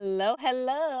Hello,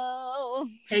 hello.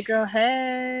 Hey girl,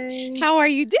 hey. How are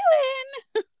you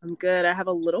doing? I'm good. I have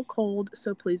a little cold,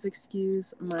 so please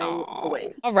excuse my Oh,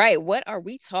 voice. all right. What are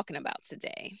we talking about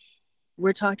today?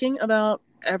 We're talking about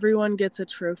everyone gets a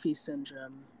trophy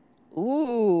syndrome.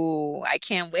 Ooh, I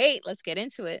can't wait. Let's get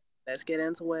into it. Let's get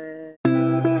into it.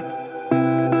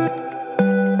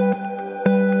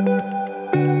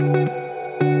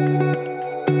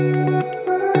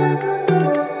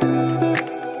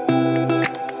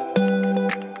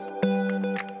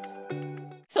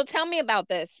 So tell me about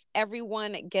this.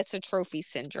 Everyone gets a trophy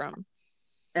syndrome.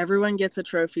 Everyone gets a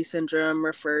trophy syndrome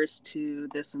refers to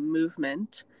this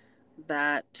movement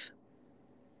that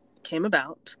came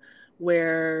about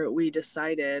where we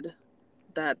decided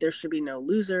that there should be no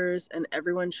losers and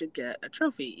everyone should get a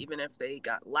trophy, even if they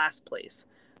got last place,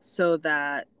 so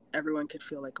that everyone could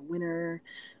feel like a winner,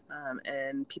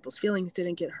 and people's feelings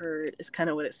didn't get hurt, is kind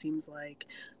of what it seems like.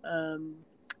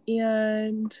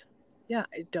 And yeah,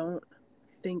 I don't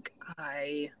think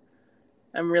I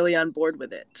am really on board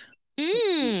with it.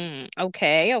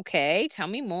 Okay, okay. Tell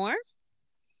me more.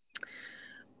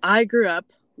 I grew up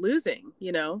losing,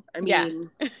 you know? I Yeah.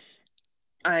 mean,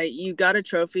 you got a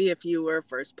trophy if you were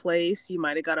first place, you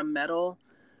might have got a medal.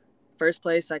 First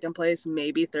place, second place,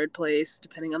 maybe third place,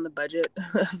 depending on the budget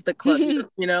of the club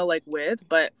you're, like with.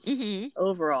 But hmm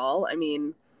overall, I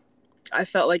mean, I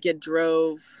felt like it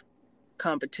drove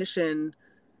competition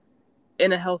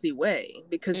in a healthy way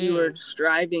because you were Mm.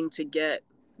 striving to get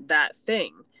that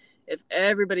thing. If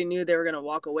everybody knew they were going to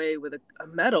walk away with a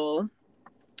medal,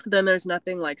 then there's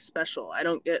nothing like special.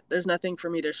 There's nothing for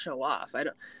me to show off.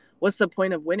 What's the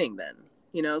point of winning then?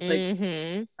 It's like,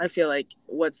 hmm I feel like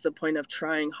what's the point of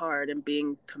trying hard and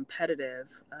being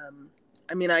competitive?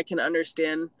 I mean, I can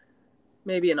understand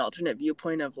maybe an alternate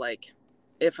viewpoint of like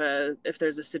if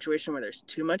there's a situation where there's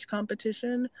too much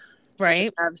competition, which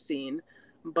Right. I have seen,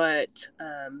 but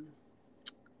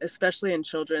especially in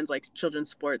children's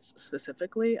sports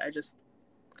specifically,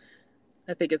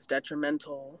 I think it's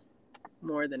detrimental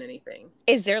more than anything.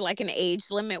 Is there like an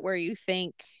age limit where you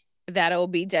think that'll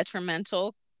be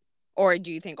detrimental? Or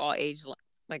do you think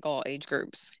like all age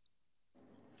groups?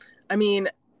 I mean,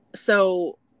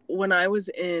 so when I was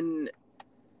in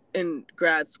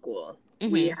grad school,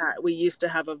 hmm we used to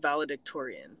have a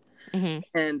valedictorian, hmm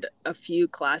and a few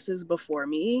classes before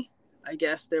me, I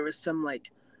guess there was some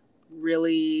like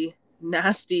really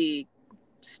nasty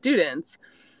students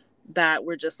that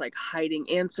were just like hiding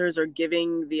answers or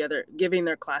giving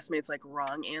their classmates like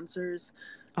wrong answers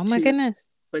Oh my to goodness.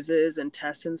 quizzes and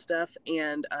tests and stuff.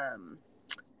 And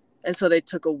so they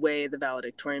took away the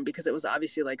valedictorian because it was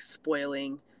obviously like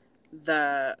spoiling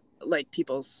the like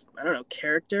people's, I don't know,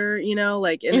 character,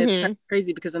 like. And it's kind hmm of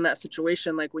crazy because in that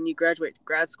situation, like when you graduate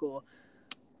grad school,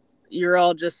 you're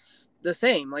all just the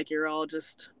same, like you're all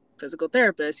just physical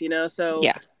therapists. So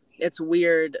Yeah. it's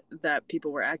weird that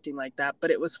people were acting like that, but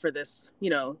it was for this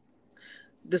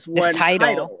This one title.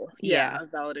 title, yeah, Yeah.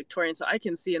 of valedictorian. So I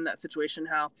can see in that situation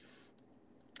how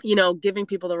giving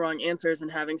people the wrong answers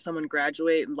and having someone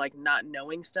graduate and like not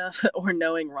knowing stuff or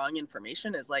knowing wrong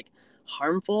information is like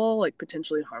harmful, like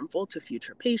potentially harmful to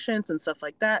future patients and stuff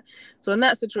like that. So in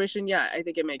that situation, yeah, I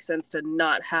think it makes sense to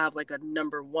not have like a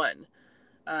number one.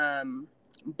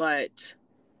 But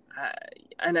uh,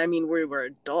 and I mean, we were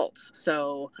adults,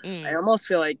 so I Mm. almost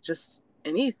feel like just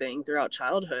anything throughout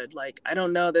childhood, like I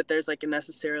don't know that there's like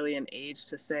necessarily an age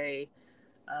to say,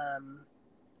 um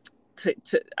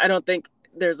I don't think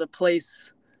there's a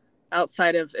place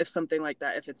outside of, if something like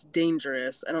that, if it's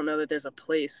dangerous, I don't know that there's a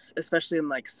place, especially in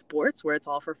like sports where it's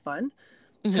all for fun,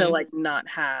 to hmm like not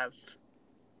have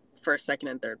first, second,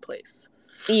 and third place.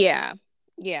 Yeah.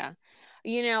 Yeah.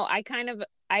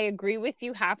 I agree with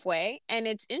you halfway, and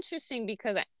it's interesting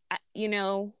because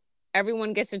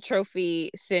everyone gets a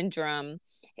trophy syndrome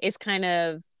is kind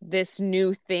of this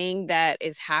new thing that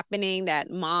is happening that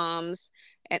moms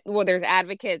and well, there's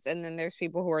advocates and then there's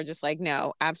people who are just like,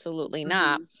 no, absolutely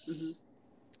not. Hmm. Hmm.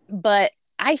 But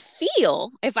I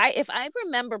feel if I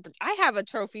remember, I have a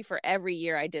trophy for every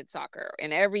year I did soccer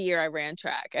and every year I ran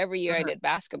track, every year I Uh-huh. did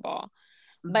basketball.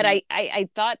 But Hmm. I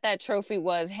thought that trophy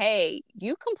was, hey,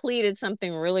 you completed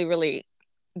something really, really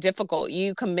difficult.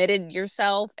 You committed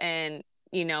yourself and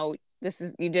you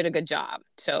did a good job.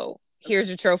 So here's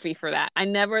your trophy for that. I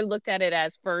never looked at it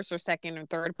as first or second or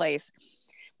third place.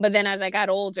 But then as I got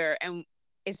older and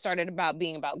it started about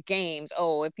being about games.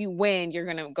 Oh, if you win, you're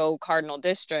gonna go Cardinal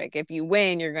District. If you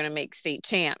win, you're gonna make state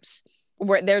champs.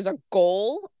 Where there's a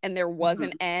goal and there was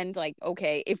an Hmm. end, like,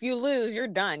 okay, if you lose, you're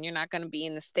done. You're not gonna be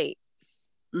in the state.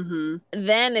 Mm-hmm.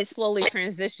 Then it slowly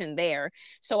transitioned there.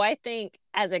 So I think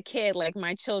as a kid, like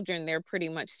my children, they're pretty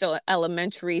much still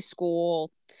elementary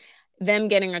school, them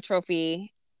getting a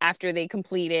trophy after they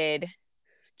completed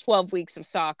 12 weeks of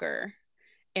soccer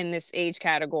in this age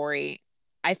category,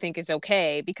 I think it's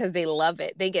okay because they love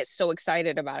it. They get so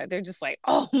excited about it. They're just like,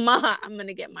 oh, ma, I'm going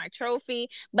to get my trophy.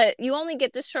 But you only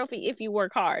get this trophy if you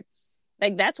work hard.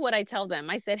 Like, that's what I tell them.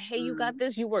 I said, hey, you got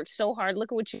this. You worked so hard.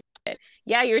 Look at what you did.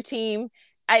 Yeah, your team.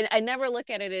 I never look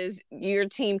at it as your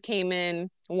team came in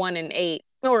 1-8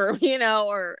 or,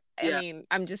 or I Yeah. mean,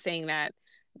 I'm just saying that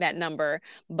number. Yeah.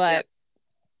 But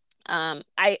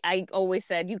I always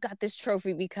said you got this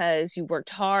trophy because you worked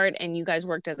hard and you guys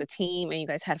worked as a team and you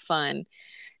guys had fun.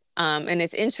 And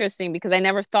it's interesting because I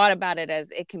never thought about it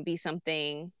as it can be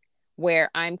something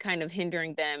where I'm kind of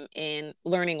hindering them in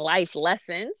learning life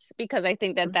lessons, because I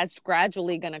think that that's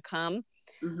gradually going to come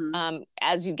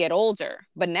as you get older.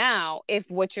 But now, if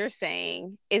what you're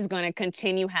saying is going to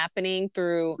continue happening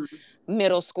through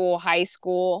middle school, high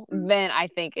school, then I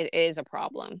think it is a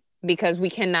problem, because we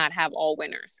cannot have all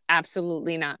winners.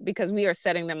 Absolutely not. Because we are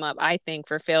setting them up, I think,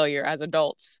 for failure as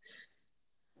adults.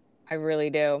 I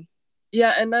really do.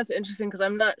 Yeah, and that's interesting because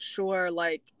I'm not sure,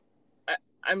 like,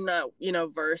 I'm not,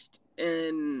 versed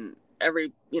in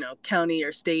every, county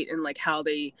or state and like how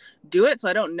they do it. So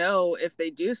I don't know if they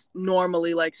do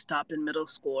normally like stop in middle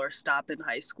school or stop in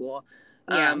high school.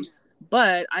 Yeah.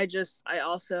 But I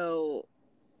also,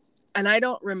 and I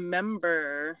don't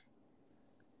remember,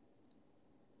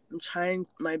 I'm trying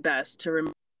my best to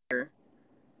remember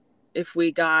if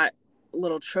we got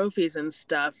little trophies and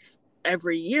stuff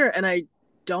every year. And I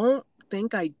don't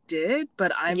think I did,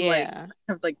 but I'm like, I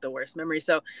have like the worst memory.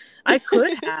 So I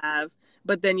could have,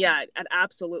 but then yeah, it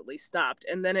absolutely stopped.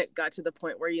 And then it got to the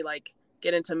point where you like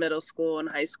get into middle school and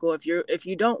high school. If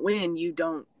you don't win, you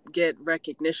don't get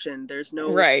recognition. There's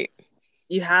no right.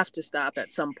 You have to stop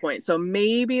at some point. So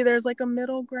maybe there's like a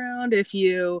middle ground if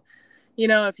you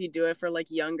if you do it for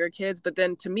like younger kids. But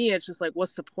then to me, it's just like,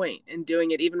 what's the point in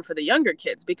doing it even for the younger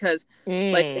kids? Because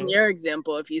like in your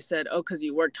example, if you said, oh, because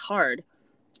you worked hard,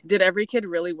 did every kid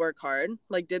really work hard?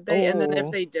 Like, did they? And then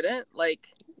if they didn't, like,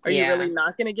 are you really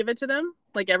not going to give it to them?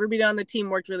 Like, everybody on the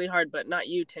team worked really hard, but not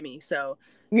you, Timmy. So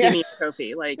give me a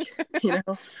trophy. Like,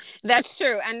 That's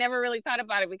true. I never really thought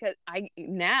about it, because I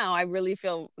really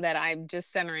feel that I'm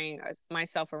just centering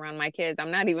myself around my kids. I'm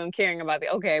not even caring about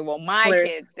my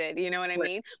kids did, you know what I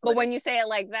mean? But when you say it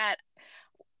like that,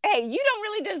 hey, you don't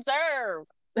really deserve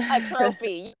a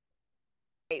trophy.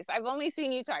 I've only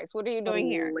seen you twice. What are you doing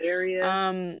here?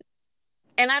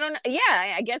 And I don't,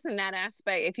 I guess in that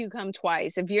aspect, if you come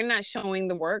twice, if you're not showing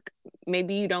the work,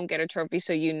 maybe you don't get a trophy.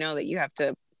 So you know that you have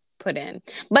to put in.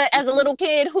 But as a little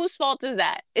kid, whose fault is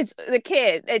that? It's the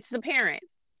kid. It's the parent.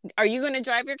 Are you going to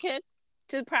drive your kid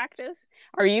to practice?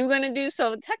 Are you going to do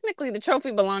so? Technically, the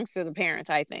trophy belongs to the parents,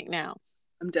 I think, now.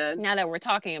 I'm dead. Now that we're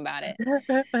talking about it.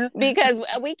 Because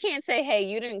we can't say, hey,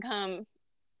 you didn't come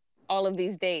all of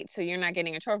these dates, so you're not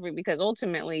getting a trophy, because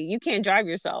ultimately you can't drive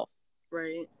yourself.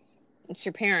 Right. It's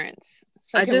your parents.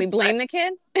 So can we blame the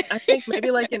kid? I think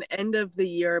maybe like an end of the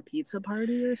year pizza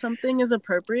party or something is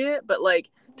appropriate, but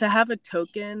like to have a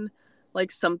token,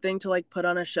 like something to like put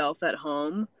on a shelf at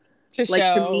home, to like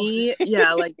show. To me,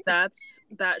 yeah, like that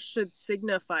should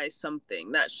signify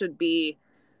something. That should be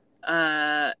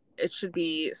it should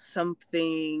be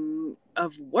something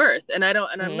of worth. And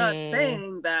I'm not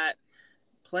saying that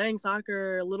playing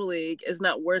soccer, little league is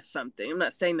not worth something. I'm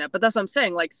not saying that, but that's what I'm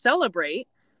saying. Like, celebrate.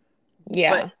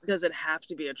 Yeah. But does it have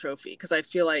to be a trophy? Because I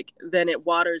feel like then it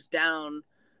waters down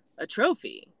a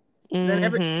trophy. Then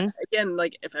again,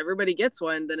 like if everybody gets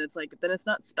one, then it's like, then it's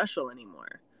not special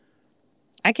anymore.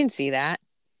 I can see that.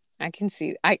 I can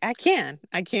see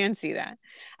see that.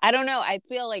 I don't know. I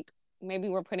feel like maybe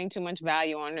we're putting too much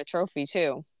value on the trophy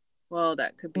too. Well,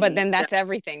 that could be. But then that's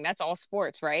everything. That's all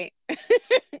sports, right?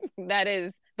 That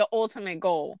is the ultimate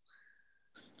goal.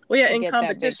 Well, yeah, in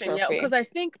competition, yeah, because I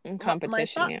think in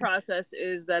competition, my thought process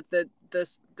is that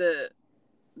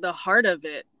the heart of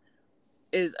it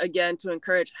is, again, to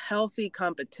encourage healthy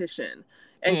competition,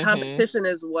 and competition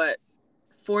is what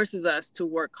forces us to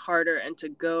work harder and to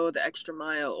go the extra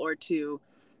mile, or to,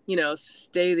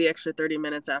 stay the extra 30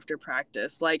 minutes after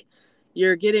practice. Like,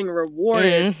 you're getting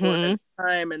rewarded for the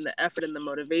time and the effort and the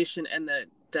motivation and the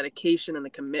dedication and the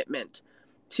commitment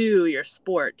to your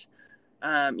sport.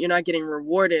 You're not getting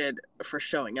rewarded for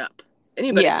showing up.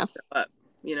 Anybody can show up,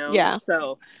 Yeah.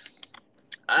 So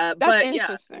that's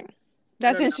interesting. Yeah.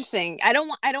 That's interesting.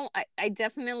 I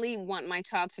definitely want my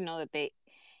child to know that they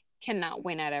cannot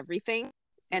win at everything,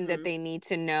 and that they need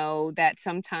to know that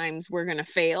sometimes we're going to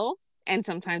fail, and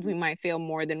sometimes we might fail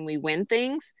more than we win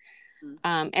things.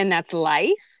 Mm-hmm. And that's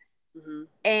life. Mm-hmm.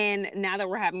 And now that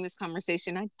we're having this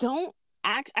conversation,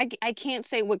 I can't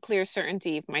say with clear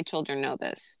certainty if my children know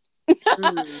this.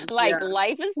 Like, Yeah.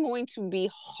 life is going to be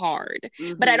hard,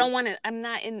 but Mm-hmm. I'm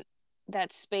not in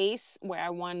that space where I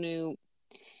want to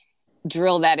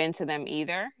drill that into them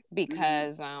either, Mm-hmm.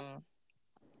 because I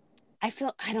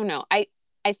don't know. I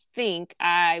think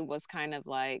I was kind of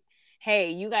like,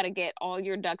 hey, you got to get all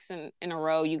your ducks in a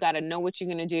row. You got to know what you're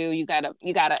going to do. You got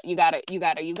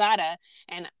to.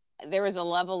 And there was a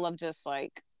level of just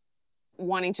like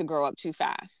wanting to grow up too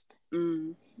fast.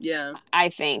 Yeah. I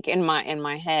think in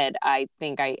my head, I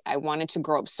think I wanted to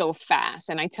grow up so fast.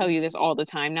 And I tell you this all the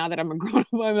time. Now that I'm a grown up,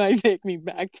 I'm like, take me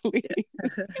back, please.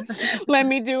 Yeah. Let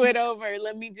me do it over.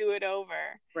 Let me do it over.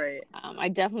 Right. I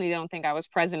definitely don't think I was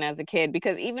present as a kid,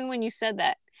 because even when you said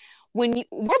that, we're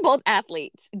both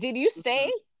athletes, did you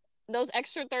stay Mm-hmm. those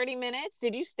extra 30 minutes?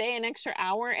 Did you stay an extra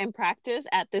hour and practice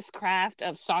at this craft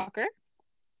of soccer?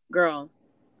 Girl,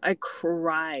 I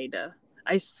cried.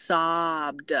 I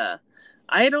sobbed.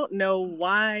 I don't know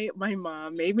why my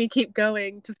mom made me keep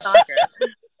going to soccer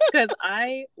because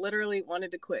I literally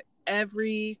wanted to quit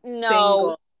every No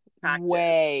single practice,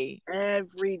 way.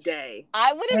 every day,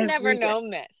 I would have never every day. known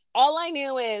this. All I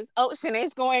knew is, oh,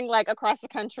 Shanae's going like across the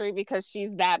country because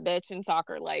she's that bitch in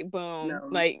soccer. Like, boom. No,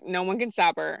 Like, no one can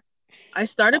stop her. I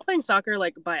started playing soccer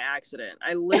like by accident.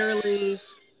 I literally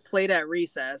played at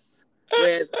recess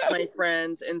with my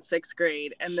friends in 6th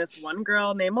grade, and this one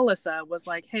girl named Melissa was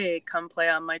like, "Hey, come play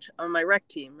on my rec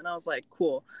team," and I was like,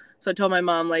 "Cool." So I told my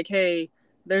mom like, "Hey,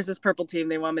 there's this purple team.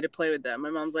 They want me to play with them." My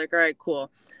mom's like, "All right, cool."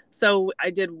 So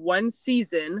I did one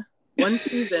season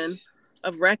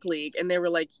of rec league, and they were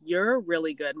like, "You're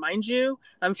really good, mind you.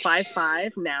 I'm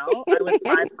 5'5" now. I was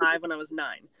 5'5" when I was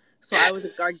 9, so I was a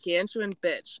gargantuan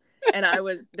bitch. And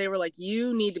they were like,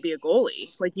 you need to be a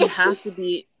goalie. Like, you have to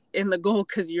be in the goal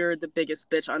because you're the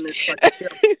biggest bitch on this fucking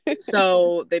field.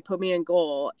 So they put me in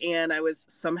goal, and I was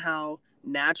somehow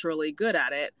naturally good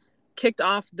at it. Kicked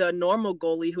off the normal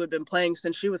goalie who had been playing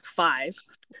since she was 5,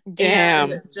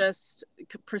 Damn. and just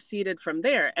proceeded from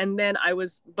there. And then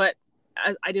but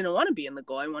I didn't want to be in the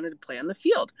goal. I wanted to play on the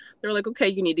field. They were like, okay,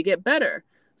 you need to get better.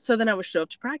 So then I would show up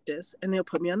to practice, and they'll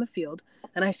put me on the field,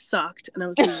 and I sucked, and I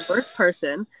was the worst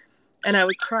person. And I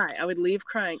would cry. I would leave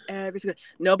crying every single.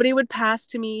 Nobody would pass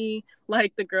to me.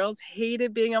 Like, the girls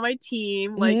hated being on my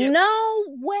team. Like, No it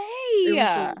was the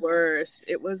way. worst.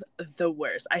 It was the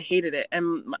worst. I hated it.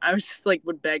 And I was just like,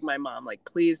 would beg my mom, like,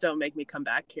 please don't make me come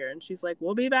back here. And she's like,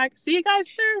 we'll be back. See you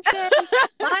guys Thursday.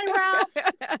 Bye,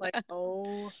 Ralph. Like,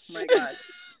 oh my God.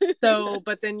 So,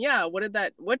 but then, yeah, what did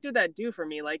that do for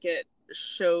me? Like, it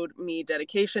showed me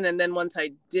dedication. And then once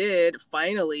I did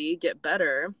finally get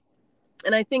better,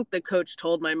 and I think the coach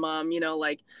told my mom,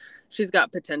 like, she's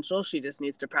got potential. She just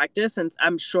needs to practice. And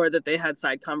I'm sure that they had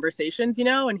side conversations,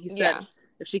 and he said, Yeah.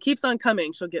 if she keeps on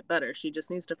coming, she'll get better. She just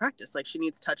needs to practice. Like, she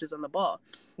needs touches on the ball.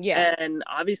 Yeah. And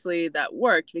obviously that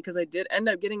worked because I did end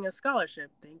up getting a scholarship.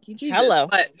 Thank you, Jesus. Hello.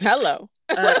 But Hello.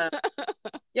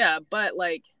 yeah, but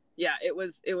like, yeah, it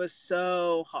was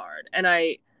so hard. And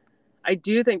I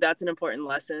do think that's an important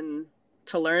lesson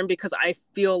to learn, because I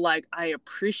feel like I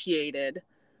appreciated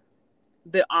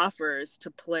the offers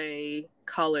to play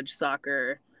college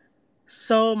soccer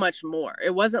so much more.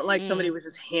 It wasn't like somebody was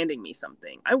just handing me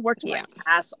something. I worked my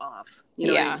ass off. You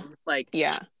know what I mean? Like,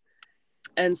 yeah.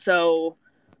 And so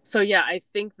yeah, I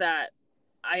think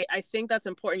I think that's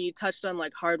important. You touched on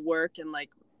like hard work, and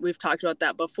like we've talked about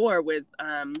that before with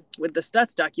the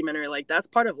Stutz documentary. Like, that's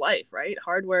part of life, right?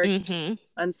 Hard work,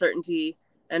 uncertainty,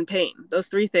 and pain. Those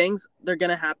 3 things, they're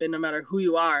gonna happen no matter who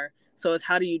you are. So it's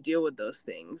how do you deal with those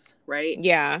things, right?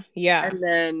 Yeah. And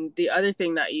then the other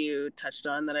thing that you touched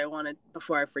on that I wanted,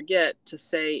 before I forget to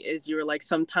say, is you were like,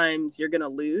 sometimes you're gonna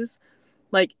lose.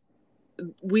 Like,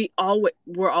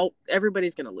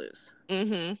 everybody's gonna lose.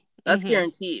 That's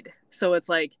guaranteed. So it's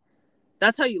like,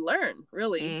 that's how you learn,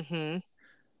 really.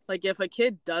 Like, if a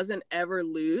kid doesn't ever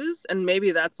lose, and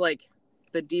maybe that's like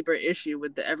the deeper issue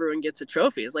with the everyone gets a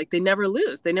trophy, is like they never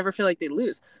lose. They never feel like they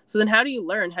lose. So then how do you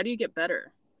learn? How do you get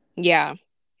better? Yeah.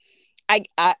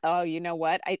 Oh, you know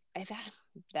what?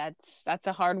 That's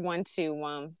a hard one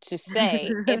to say.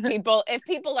 If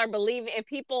people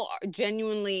are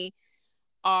genuinely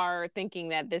are thinking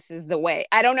that this is the way.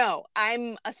 I don't know.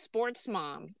 I'm a sports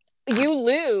mom. You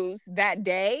lose that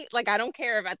day, like, I don't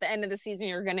care if at the end of the season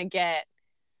you're gonna get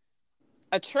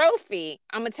a trophy.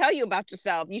 I'm gonna tell you about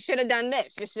yourself. You should have done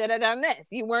this. You should have done this.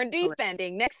 You weren't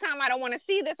defending. Next time I don't want to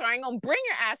see this, or I ain't gonna bring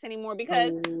your ass anymore,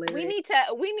 because we need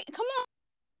come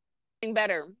on,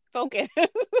 better focus.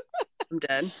 I'm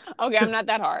dead. Okay, I'm not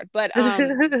that hard, but I'm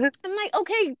like,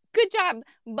 okay, good job,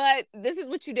 but this is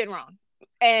what you did wrong.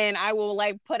 And I will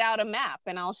like put out a map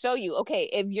and I'll show you, okay,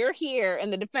 if you're here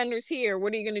and the defender's here,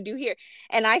 what are you going to do here?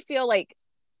 And I feel like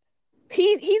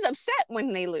he's upset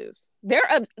when they lose.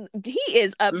 He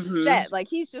is upset. Mm-hmm. Like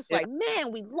he's just Yeah. like,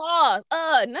 man, we lost.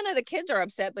 None of the kids are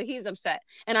upset, but he's upset.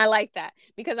 And I like that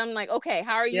because I'm like, okay,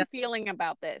 how are you Yeah. feeling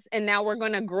about this? And now we're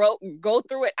gonna go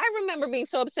through it. I remember being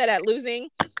so upset at losing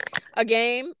a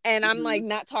game and I'm like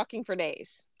not talking for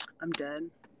days. I'm dead.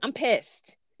 I'm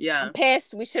pissed. Yeah. I'm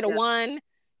pissed. We should have won,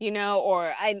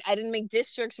 or I didn't make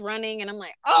districts running. And I'm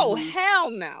like, oh, hell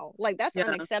no. Like, that's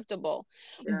unacceptable.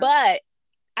 Yeah. But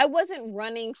I wasn't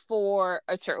running for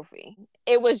a trophy.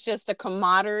 It was just the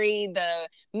camaraderie,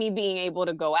 me being able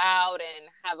to go out and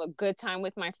have a good time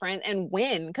with my friends and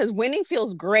win, because winning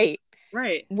feels great.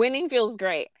 Right. Winning feels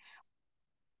great.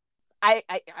 I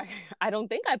don't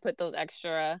think I put those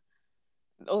extra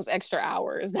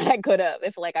hours that I could have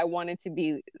if like I wanted to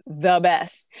be the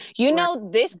best.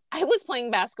 I was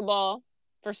playing basketball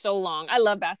for so long. I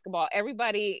love basketball.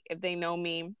 Everybody, if they know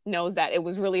me, knows that it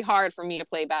was really hard for me to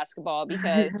play basketball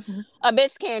because a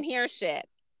bitch can't hear shit.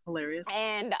 Hilarious.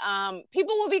 And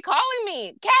people will be calling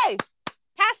me, "Kay,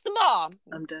 pass the ball."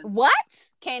 I'm dead.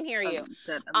 What? Can't hear you.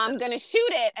 I'm gonna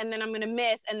shoot it and then I'm gonna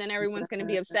miss and then everyone's gonna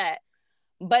be upset.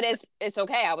 But it's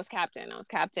okay. I was captain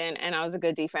and I was a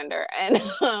good defender. And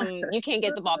you can't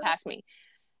get the ball past me.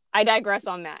 I digress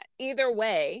on that. Either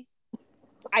way,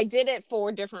 I did it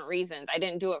for different reasons. I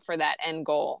didn't do it for that end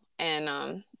goal.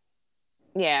 And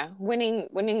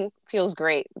winning feels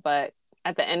great. But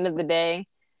at the end of the day,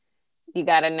 you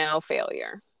got to know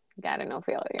failure.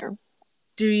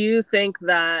 Do you think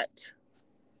that,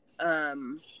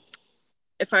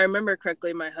 if I remember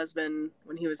correctly, my husband,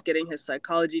 when he was getting his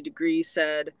psychology degree,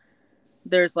 said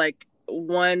there's like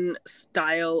one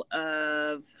style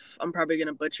of, I'm probably going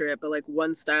to butcher it, but like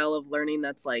one style of learning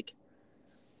that's like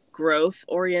growth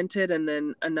oriented and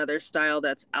then another style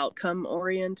that's outcome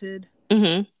oriented.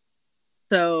 Mm-hmm.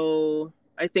 So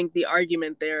I think the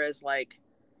argument there is like,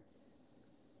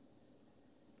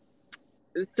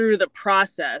 through the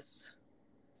process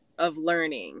of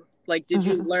learning, like, did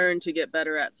you learn to get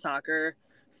better at soccer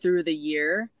through the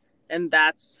year? And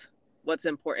that's what's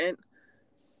important.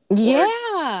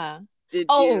 Yeah.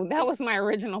 That was my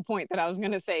original point that I was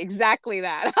going to say. Exactly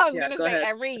that. I was going to say ahead.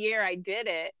 Every year I did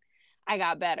it, I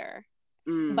got better.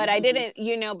 But I didn't,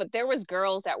 but there was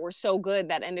girls that were so good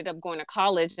that ended up going to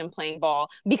college and playing ball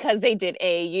because they did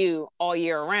AAU all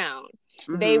year round.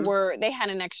 They had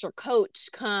an extra coach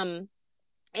come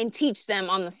and teach them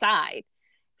on the side,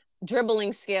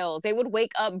 dribbling skills. They would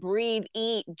wake up, breathe,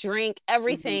 eat, drink,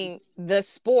 everything, the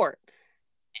sport.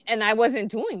 And I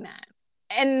wasn't doing that.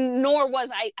 And nor was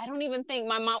I don't even think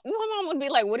my mom would be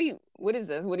like, what is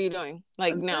this? What are you doing?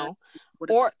 Like, no.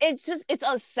 Or it's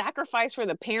a sacrifice for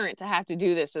the parent to have to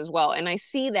do this as well. And I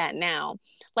see that now.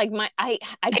 Like I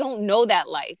don't know that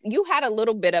life. You had a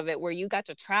little bit of it where you got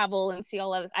to travel and see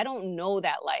all of this. I don't know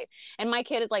that life. And my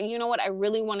kid is like, you know what? I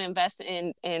really want to invest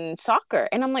in soccer.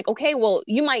 And I'm like, okay, well,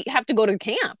 you might have to go to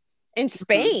camp in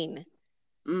Spain.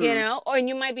 Or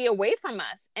you might be away from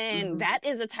us. And that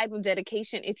is a type of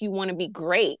dedication if you want to be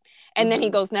great. And then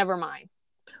he goes, never mind.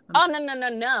 Oh,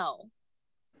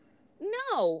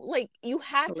 no, like you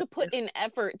have to put in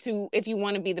effort if you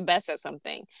want to be the best at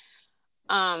something.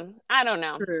 I don't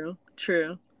know.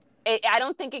 True. I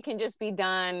don't think it can just be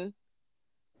done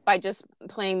by just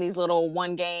playing these little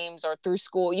one games or through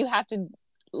school. You have to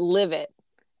live it.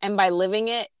 And by living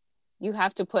it, you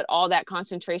have to put all that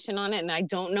concentration on it. And I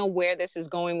don't know where this is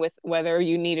going with whether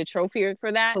you need a trophy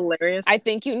for that. Hilarious. I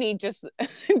think you need just,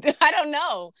 I don't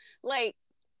know. Like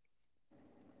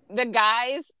the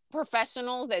guys,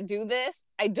 professionals that do this,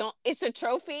 it's a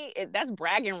trophy. That's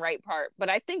bragging right part. But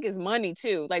I think it's money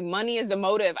too. Like money is the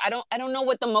motive. I don't know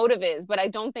what the motive is, but I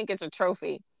don't think it's a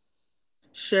trophy.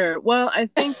 Sure. Well, I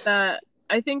think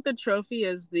the trophy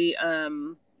is the,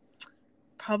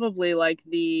 probably like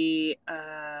the,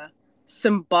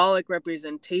 symbolic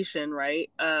representation, right,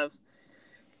 of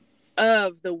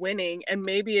the winning. And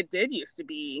maybe it did used to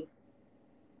be,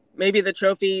 maybe the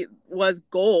trophy was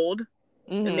gold,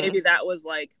 and maybe that was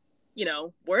like,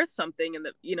 worth something in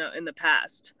the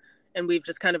past, and we've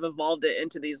just kind of evolved it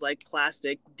into these like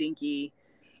plastic dinky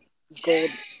gold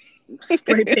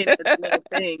spray painted little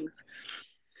things.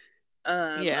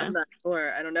 I'm not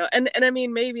sure. I don't know. And I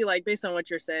mean, maybe like based on what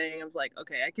you're saying, I was like,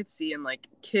 okay, I could see in like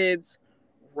kids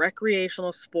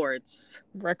recreational sports,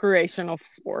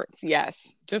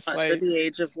 yes, just under the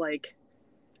age of like,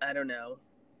 I don't know,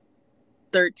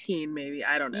 13 maybe,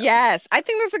 I don't know. Yes, I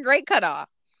think that's a great cutoff.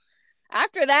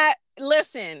 After that,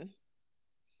 listen,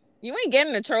 you ain't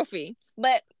getting a trophy.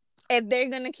 But if they're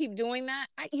going to keep doing that,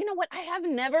 you know what? I have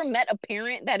never met a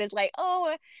parent that is like,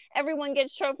 oh, everyone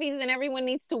gets trophies and everyone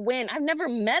needs to win. I've never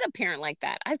met a parent like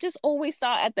that. I've just always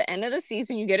thought at the end of the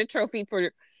season, you get a trophy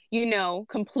for,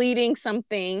 completing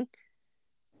something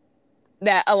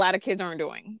that a lot of kids aren't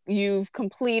doing. You've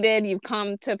completed, you've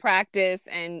come to practice,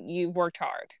 and you've worked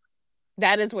hard.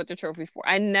 That is what the trophy for.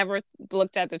 I never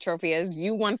looked at the trophy as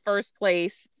you won first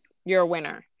place, you're a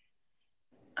winner.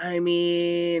 I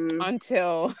mean,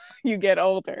 until you get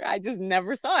older. I just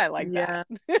never saw it like that.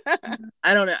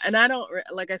 I don't know. And I don't,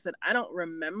 like I said, I don't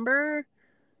remember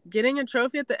getting a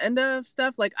trophy at the end of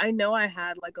stuff. Like, I know I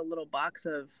had like a little box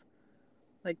of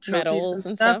like trophies medals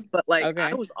and stuff, but like okay.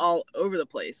 I was all over the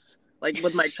place. Like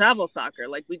with my travel soccer,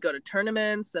 like we'd go to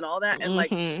tournaments and all that. And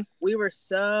like we were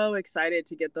so excited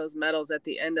to get those medals at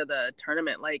the end of the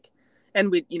tournament. Like, and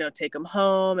we'd, take them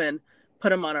home and put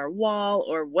them on our wall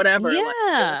or whatever.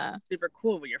 Yeah. Like, super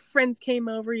cool. When your friends came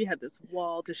over, you had this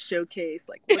wall to showcase,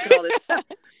 like, look at all this stuff.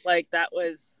 Like, that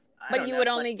was, but you would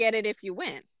only get it if you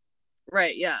win.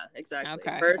 Right. Yeah, exactly.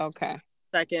 Okay. First,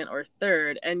 second, or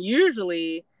third. And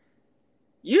usually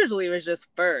it was just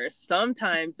first.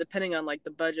 Sometimes, depending on like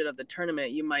the budget of the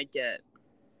tournament, you might get,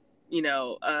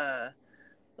 a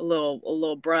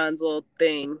little bronze little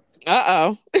thing.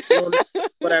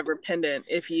 Whatever pendant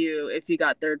if you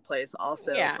got third place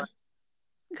also. Yeah.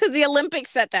 Because the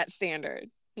Olympics set that standard.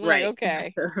 Right. Like,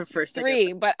 okay. First,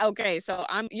 three, but okay. So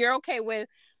you're okay with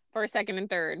first, second, and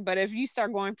third. But if you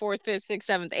start going fourth, fifth, sixth,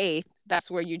 seventh, eighth, that's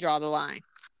where you draw the line.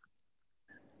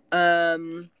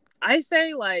 I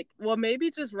say like, well,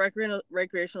 maybe just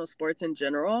recreational sports in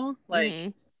general.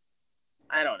 Like,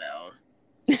 I don't know.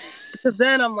 Because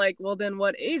then I'm like, well, then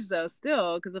what age though?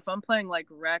 Still, because if I'm playing like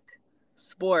rec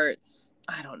sports,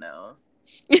 I don't know.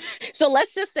 So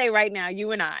let's just say right now,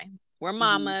 you and I, we're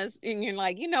mamas, and you're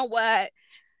like, you know what?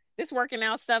 This working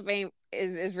out stuff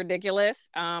is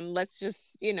ridiculous. Let's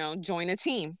just, join a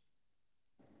team.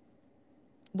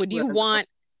 Would you want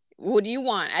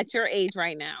at your age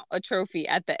right now a trophy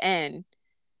at the end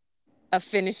of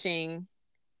finishing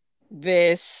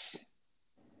this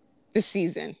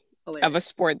season of a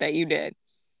sport that you did?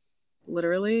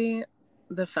 Literally,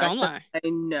 the fact that I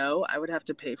know I would have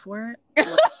to pay for it.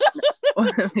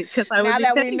 Because now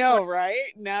that we know,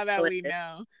 right? Now that we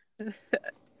know.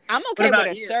 I'm okay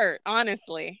with a shirt,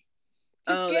 honestly.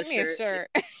 Just get me a shirt.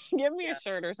 Give me a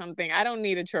shirt or something. I don't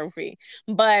need a trophy.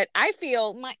 But I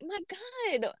feel my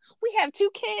God, we have 2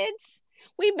 kids.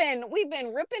 We've been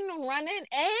ripping and running,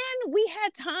 and we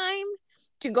had time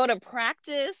to go to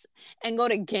practice and go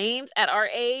to games at our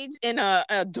age in a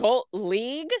adult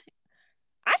league.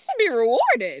 I should be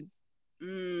rewarded.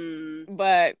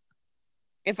 But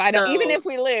if I don't, even if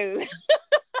we lose.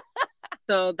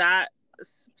 So that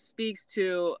speaks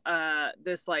to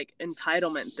this like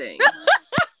entitlement thing.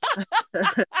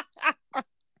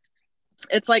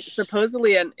 It's like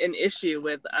supposedly an issue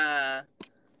with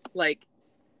like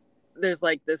there's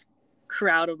like this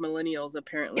crowd of millennials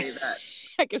apparently that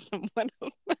I guess I'm one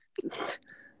of them.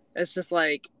 It's just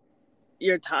like,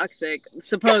 you're toxic,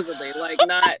 supposedly. Like,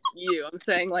 not you. I'm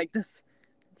saying like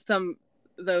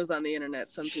those on the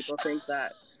internet, some people think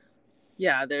that,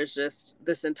 yeah, there's just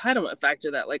this entitlement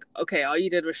factor that like, okay, all you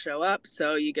did was show up,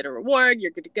 so you get a reward,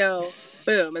 you're good to go,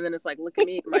 boom. And then it's like, look at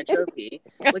me and my trophy,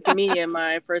 look at me and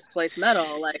my first place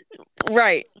medal. Like,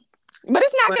 right. But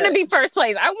it's not going to be first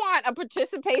place. I want a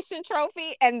participation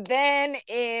trophy, and then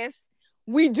if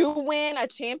we do win a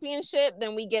championship,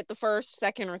 then we get the first,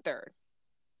 second, or third.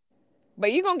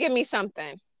 But you're going to give me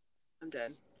something. I'm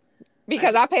dead.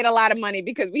 Because I paid a lot of money,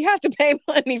 because we have to pay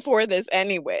money for this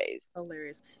anyways.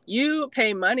 Hilarious. You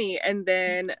pay money, and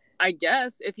then I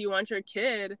guess if you want your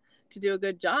kid to do a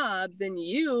good job, then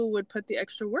you would put the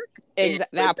extra work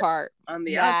that part on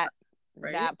the outside.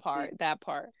 Right? That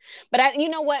part. But you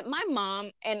know what? My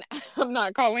mom, and I'm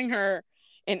not calling her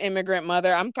an immigrant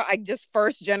mother. I just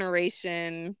first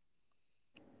generation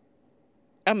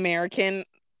American,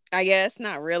 I guess.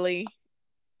 Not really.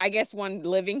 I guess one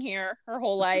living here her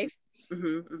whole life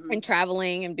and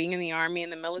traveling and being in the army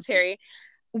and the military.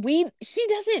 She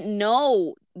doesn't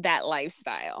know that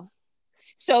lifestyle.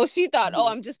 So she thought,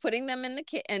 I'm just putting them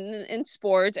in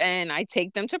sports, and I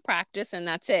take them to practice, and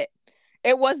that's it.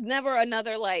 It was never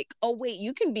another like, oh wait,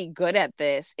 you can be good at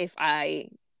this if I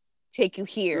take you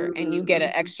here and you get an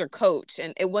extra coach.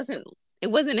 And it wasn't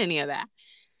any of that.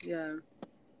 Yeah.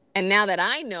 And now that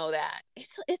I know that,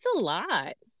 it's a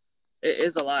lot. It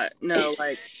is a lot. No,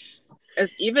 like,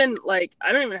 as even like,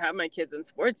 I don't even have my kids in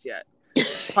sports yet.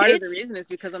 Part of the reason is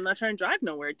because I'm not trying to drive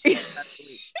nowhere 2 times a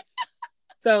week.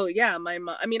 So yeah, my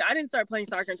mom. I mean, I didn't start playing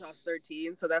soccer until I was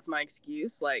 13, so that's my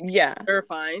excuse. Like, Yeah. they're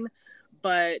fine.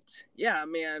 But yeah,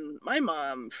 man, my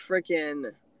mom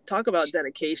freaking talk about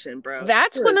dedication, bro.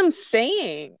 That's what I'm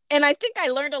saying. And I think I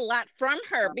learned a lot from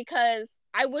her because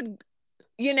I would,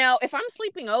 if I'm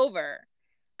sleeping over,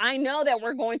 I know that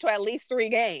we're going to at least 3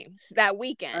 games that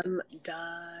weekend. I'm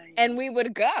dying. And we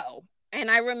would go. And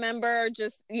I remember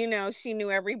just, she knew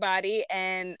everybody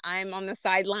and I'm on the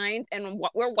sidelines and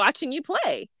we're watching you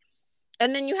play.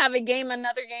 And then you have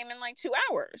another game in like 2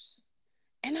 hours.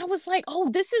 And I was like,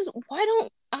 oh, why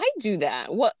don't I do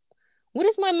that? What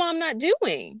is my mom not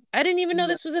doing? I didn't even know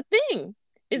this was a thing.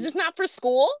 Is this not for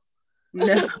school?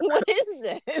 No. What is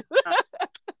this?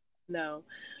 No,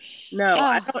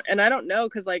 I don't know.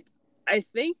 Cause like, I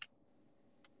think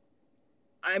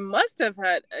I must have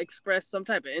had expressed some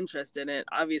type of interest in it,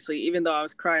 obviously, even though I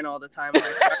was crying all the time.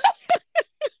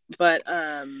 But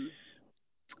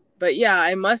yeah,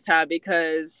 I must have,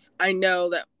 because I know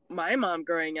that my mom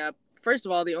growing up, first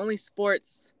of all, the only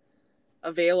sports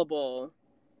available,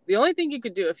 the only thing you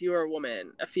could do if you were a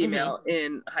woman, a female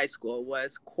in high school,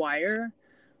 was choir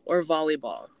or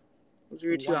volleyball. Those were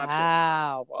your 2 options.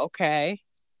 Wow. Okay.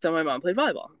 So my mom played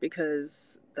volleyball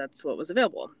because that's what was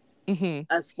available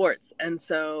as sports. And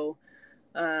so,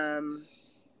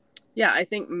 yeah, I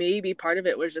think maybe part of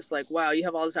it was just like, wow, you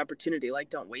have all this opportunity. Like,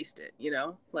 don't waste it,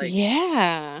 Like,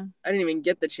 yeah. I didn't even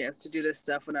get the chance to do this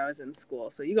stuff when I was in school.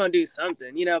 So you're going to do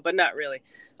something, but not really.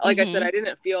 Like I said, I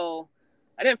didn't feel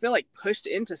like pushed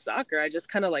into soccer. I just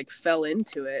kind of like fell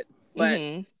into it.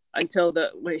 But until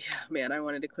man, I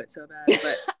wanted to quit so bad.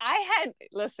 But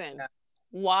listen,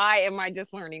 why am I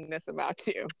just learning this about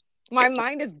you? My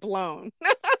mind is blown.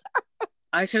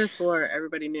 I could have swore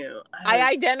everybody knew.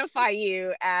 I identify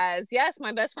you as, yes,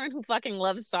 my best friend who fucking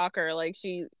loves soccer. Like,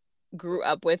 she grew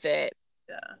up with it.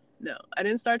 Yeah. No, I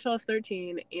didn't start till I was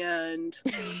 13, and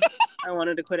I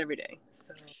wanted to quit every day.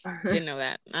 So didn't know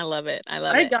that. I love it.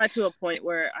 I got to a point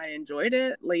where I enjoyed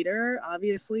it later,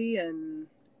 obviously, and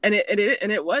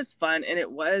it was fun, and it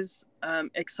was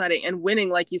exciting, and winning,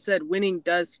 like you said, winning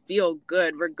does feel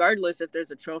good regardless if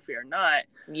there's a trophy or not.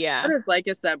 Yeah. But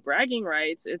it's that bragging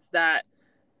rights. It's that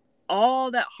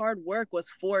all that hard work was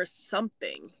for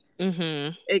something.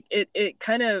 It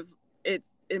kind of it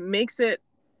makes it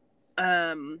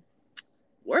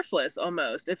worthless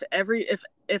almost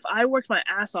if I worked my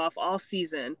ass off all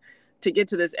season to get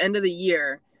to this end of the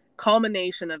year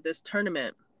culmination of this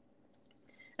tournament,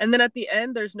 and then at the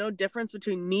end there's no difference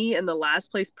between me and the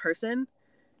last place person.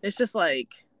 It's just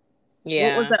like,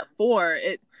 what was that for?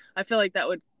 I feel like that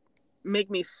would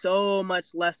make me so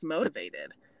much less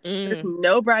motivated. There's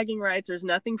no bragging rights. There's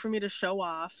nothing for me to show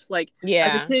off. Like,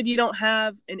 as a kid, you don't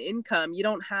have an income. You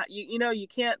don't have, you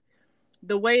can't,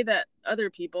 the way that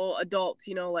other people, adults,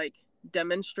 like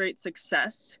demonstrate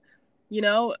success, you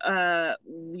don't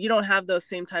have those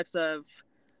same types of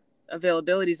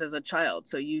availabilities as a child.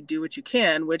 So you do what you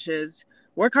can, which is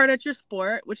work hard at your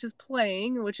sport, which is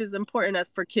playing, which is important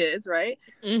for kids, right?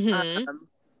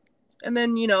 And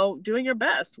then, doing your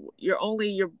best.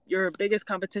 Your biggest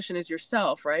competition is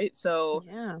yourself, right? So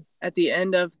at the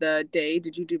end of the day,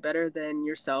 did you do better than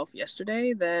yourself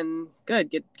yesterday? Then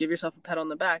good, give yourself a pat on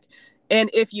the back.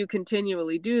 And if you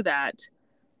continually do that,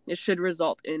 it should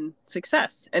result in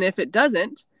success. And if it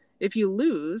doesn't, if you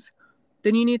lose,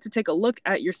 then you need to take a look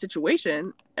at your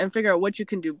situation and figure out what you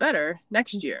can do better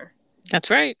next year.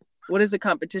 That's right. What is the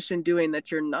competition doing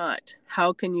that you're not?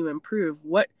 How can you improve?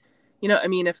 What,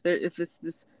 if it's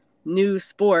this new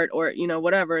sport or,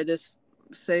 whatever,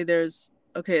 say there's,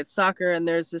 it's soccer and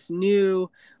there's this new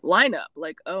lineup,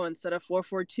 like, instead of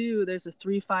 4-4-2, there's a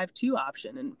 3-5-2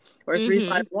 option or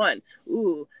 3-5-1.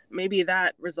 Ooh, maybe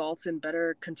that results in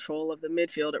better control of the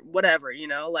midfield or whatever, you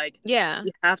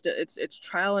have to, it's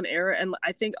trial and error. And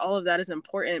I think all of that is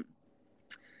important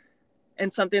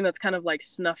and something that's kind of like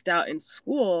snuffed out in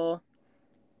school,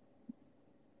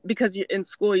 because in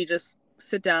school, you just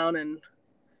sit down and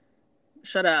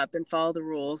shut up and follow the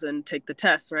rules and take the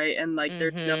tests, right? And like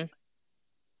there's no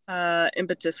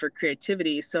impetus for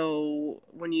creativity. So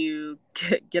when you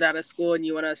get out of school and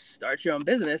you want to start your own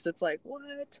business, it's like,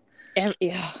 what?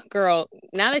 Yeah, girl,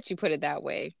 now that you put it that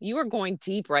way, you are going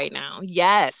deep right now.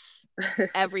 Yes.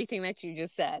 Everything that you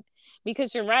just said,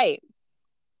 because you're right.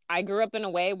 I grew up in a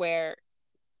way where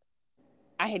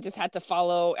I had just had to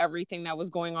follow everything that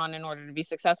was going on in order to be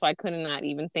successful. I could not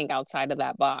even think outside of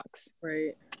that box.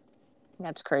 Right.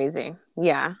 That's crazy.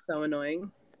 Yeah. So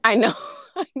annoying. I know.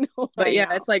 But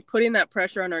yeah, it's like putting that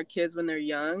pressure on our kids when they're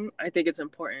young. I think it's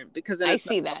important because I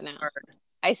see that now.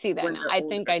 I see that when now. they're I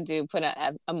think older. I do put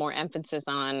a more emphasis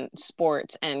on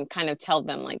sports and kind of tell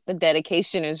them like the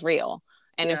dedication is real.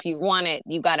 And Yeah. if you want it,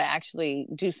 you got to actually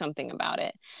do something about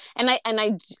it. And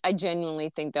I genuinely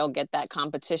think they'll get that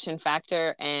competition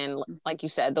factor. And like you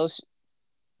said, those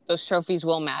trophies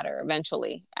will matter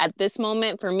eventually. At this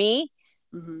moment, for me,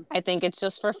 Mm-hmm. I think it's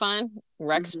just for fun,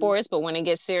 rec Mm-hmm. sports. But when it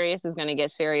gets serious, it's going to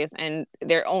get serious. And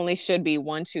there only should be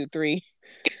one, two, three,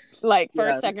 like Yeah.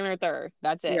 first, second, or third.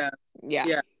 That's it. Yeah.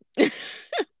 Yeah. Yeah.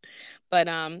 But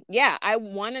yeah, I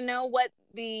want to know what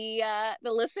the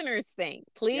listeners think.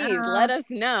 Please Yeah. let us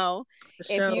know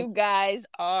The if show. you guys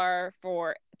are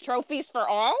for trophies for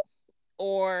all,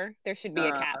 or there should be a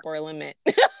Uh, cap or a limit.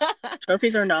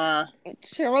 trophies or nah.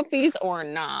 Trophies or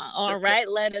not. All right,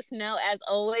 let us know. As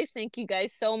always, thank you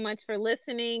guys so much for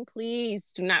listening.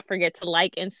 Please do not forget to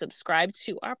like and subscribe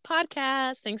to our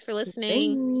podcast. Thanks for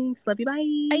listening. Thanks. Love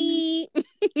you.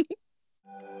 Bye.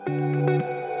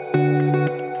 Bye.